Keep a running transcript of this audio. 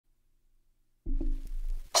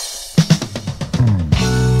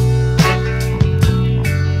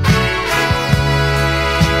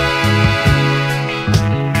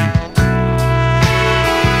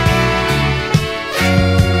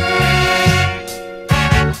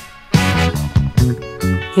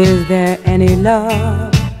Is there any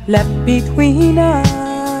love left between us?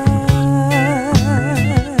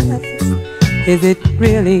 Is it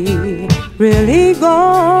really, really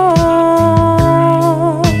gone?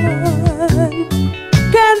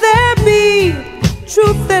 Can there be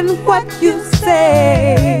truth in what you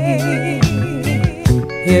say?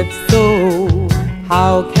 If so,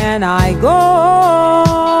 how can I go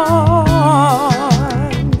on?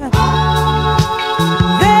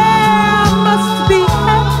 There must be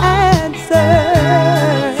an answer.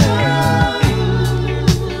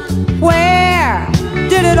 Where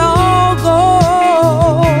did it all go?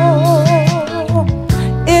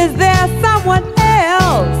 Is there someone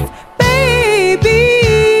else, baby?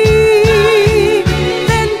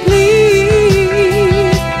 Then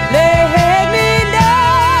please let me know,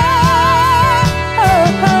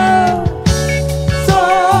 so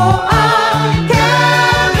I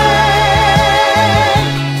can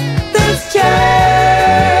make this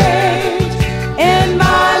change in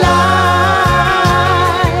my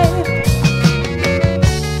life.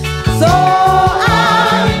 So I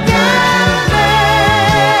can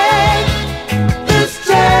make this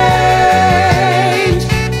change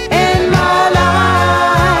in my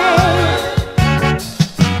life.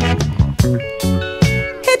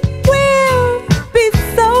 It will be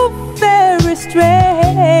so very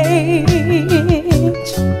strange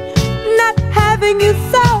not having you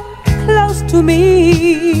so close to me.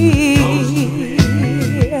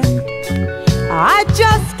 I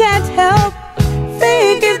just can't help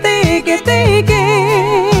thinking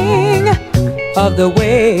of the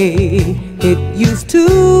way it used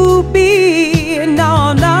to be.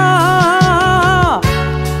 No, no,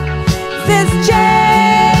 this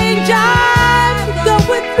change I'm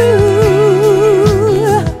going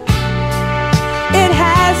through, it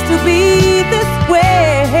has to be this way.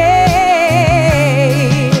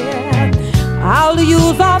 I'll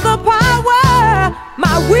use all the power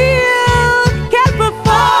my will can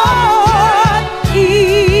perform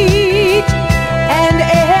each and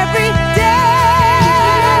every day.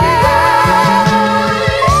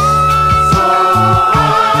 So I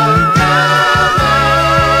can make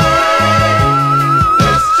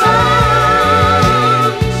this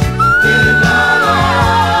change in my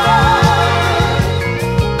life.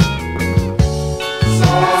 So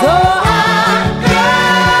I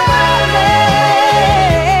can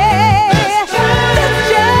make this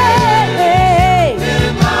change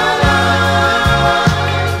in my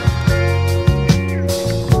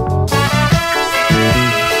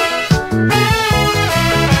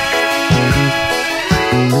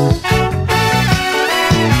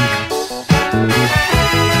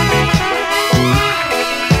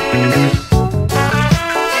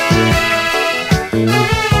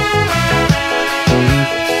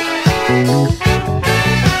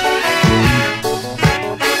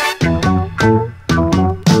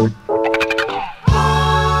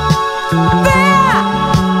There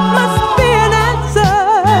must be an answer.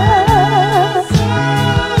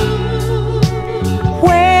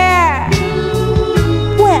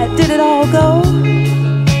 Where did it all go?